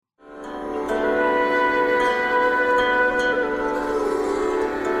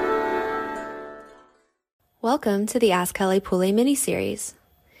Welcome to the Ask Kelly Poole mini-series.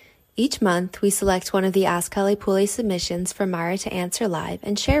 Each month, we select one of the Ask Kelly Poole submissions for Myra to answer live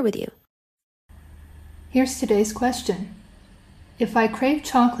and share with you. Here's today's question. If I crave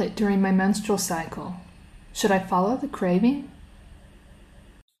chocolate during my menstrual cycle, should I follow the craving?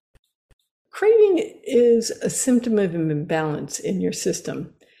 Craving is a symptom of an imbalance in your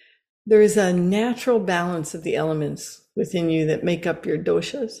system. There is a natural balance of the elements within you that make up your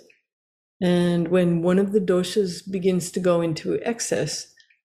doshas. And when one of the doshas begins to go into excess,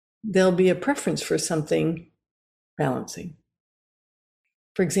 there'll be a preference for something balancing.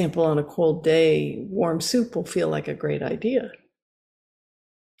 For example, on a cold day, warm soup will feel like a great idea.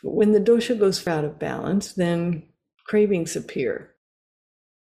 But when the dosha goes out of balance, then cravings appear.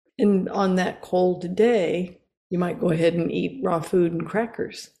 And on that cold day, you might go ahead and eat raw food and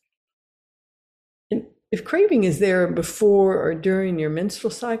crackers. And if craving is there before or during your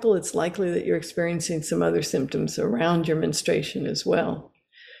menstrual cycle, it's likely that you're experiencing some other symptoms around your menstruation as well.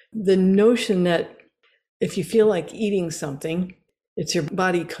 The notion that if you feel like eating something, it's your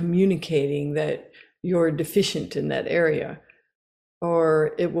body communicating that you're deficient in that area,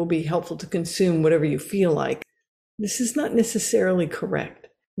 or it will be helpful to consume whatever you feel like. This is not necessarily correct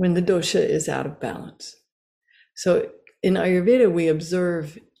when the dosha is out of balance. So in Ayurveda, we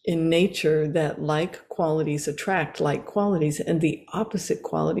observe in nature that like qualities attract like qualities, and the opposite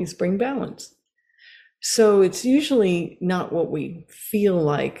qualities bring balance. So it's usually not what we feel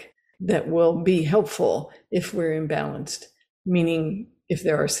like that will be helpful if we're imbalanced, meaning if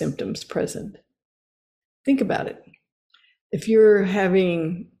there are symptoms present. Think about it. If you're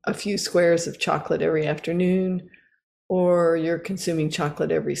having a few squares of chocolate every afternoon, or you're consuming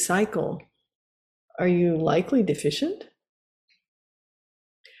chocolate every cycle, are you likely deficient?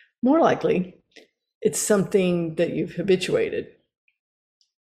 More likely, it's something that you've habituated.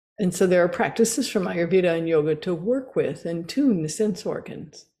 And so there are practices from Ayurveda and yoga to work with and tune the sense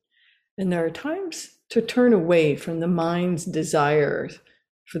organs. And there are times to turn away from the mind's desire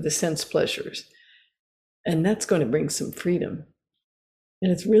for the sense pleasures. And that's going to bring some freedom.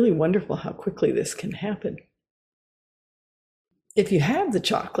 And it's really wonderful how quickly this can happen. If you have the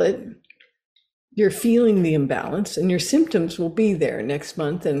chocolate, you're feeling the imbalance, and your symptoms will be there next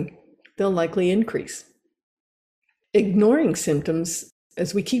month, and they'll likely increase. Ignoring symptoms,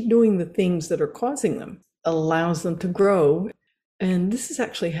 as we keep doing the things that are causing them, allows them to grow, and this is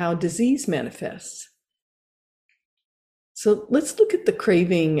actually how disease manifests. So let's look at the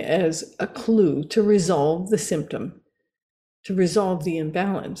craving as a clue to resolve the symptom, to resolve the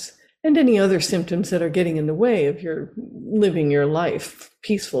imbalance, and any other symptoms that are getting in the way of your living your life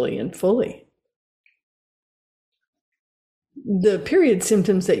peacefully and fully. The period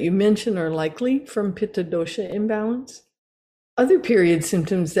symptoms that you mention are likely from Pitta dosha imbalance. Other period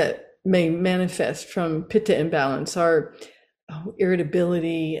symptoms that may manifest from Pitta imbalance are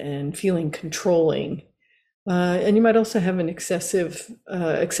irritability and feeling controlling. And you might also have an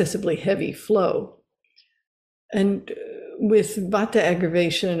excessively heavy flow. And with Vata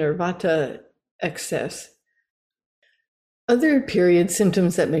aggravation or Vata excess, other period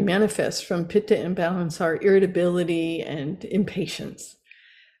symptoms that may manifest from Pitta imbalance are irritability and impatience,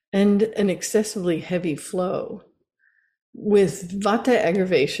 and an excessively heavy flow. With Vata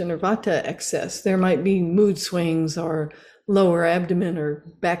aggravation or Vata excess, there might be mood swings or lower abdomen or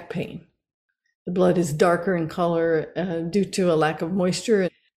back pain. The blood is darker in color due to a lack of moisture,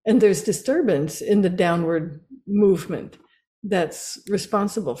 and there's disturbance in the downward movement that's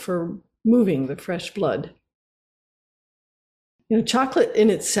responsible for moving the fresh blood. Chocolate in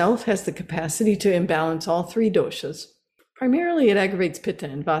itself has the capacity to imbalance all three doshas. Primarily, it aggravates Pitta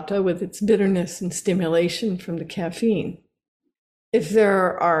and Vata with its bitterness and stimulation from the caffeine. If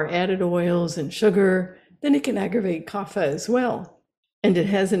there are added oils and sugar, then it can aggravate Kapha as well, and it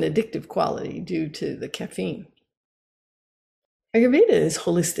has an addictive quality due to the caffeine. Ayurveda is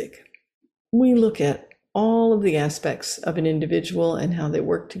holistic. We look at all of the aspects of an individual and how they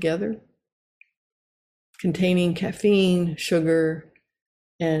work together. Containing caffeine, sugar,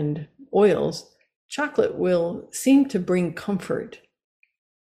 and oils, chocolate will seem to bring comfort,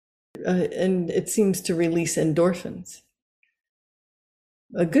 and it seems to release endorphins.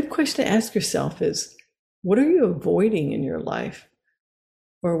 A good question to ask yourself is, what are you avoiding in your life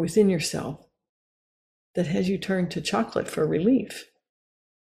or within yourself that has you turn to chocolate for relief?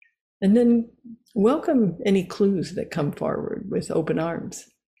 And then welcome any clues that come forward with open arms.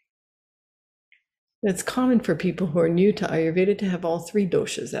 It's common for people who are new to Ayurveda to have all three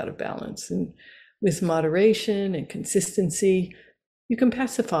doshas out of balance. And with moderation and consistency, you can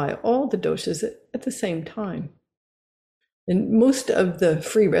pacify all the doshas at the same time. And most of the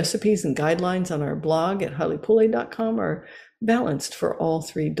free recipes and guidelines on our blog at halipule.com are balanced for all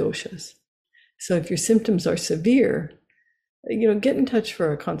three doshas. So if your symptoms are severe, get in touch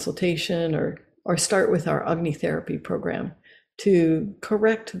for a consultation or start with our Agni therapy program to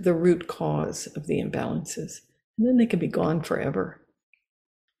correct the root cause of the imbalances. And then they can be gone forever.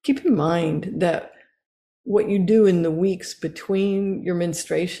 Keep in mind that what you do in the weeks between your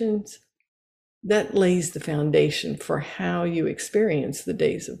menstruations, that lays the foundation for how you experience the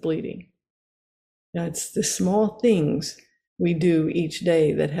days of bleeding. Now, it's the small things we do each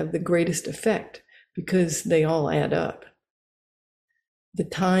day that have the greatest effect because they all add up. The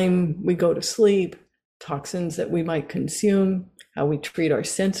time we go to sleep, toxins that we might consume, how we treat our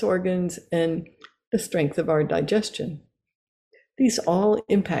sense organs, and the strength of our digestion. These all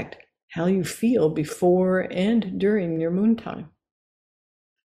impact how you feel before and during your moon time.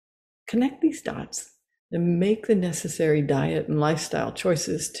 Connect these dots and make the necessary diet and lifestyle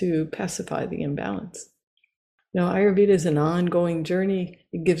choices to pacify the imbalance. Now, Ayurveda is an ongoing journey.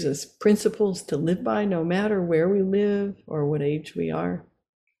 It gives us principles to live by no matter where we live or what age we are.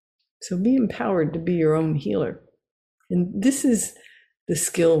 So be empowered to be your own healer. And this is the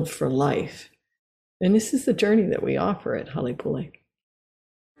skill for life. And this is the journey that we offer at Halipule.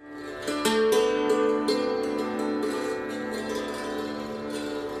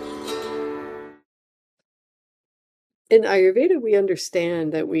 In Ayurveda, we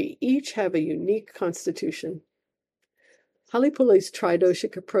understand that we each have a unique constitution. Halipule's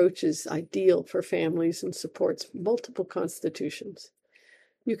tridoshic approach is ideal for families and supports multiple constitutions.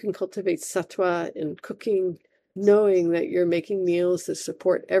 You can cultivate sattva in cooking, knowing that you're making meals that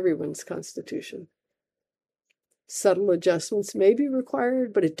support everyone's constitution. Subtle adjustments may be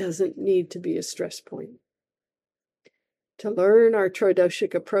required, but it doesn't need to be a stress point. To learn our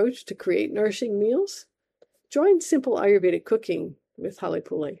tridoshic approach to create nourishing meals, join Simple Ayurvedic Cooking with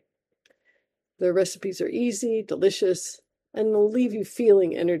Halipule. The recipes are easy, delicious, and will leave you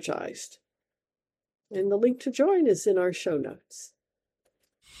feeling energized. And the link to join is in our show notes.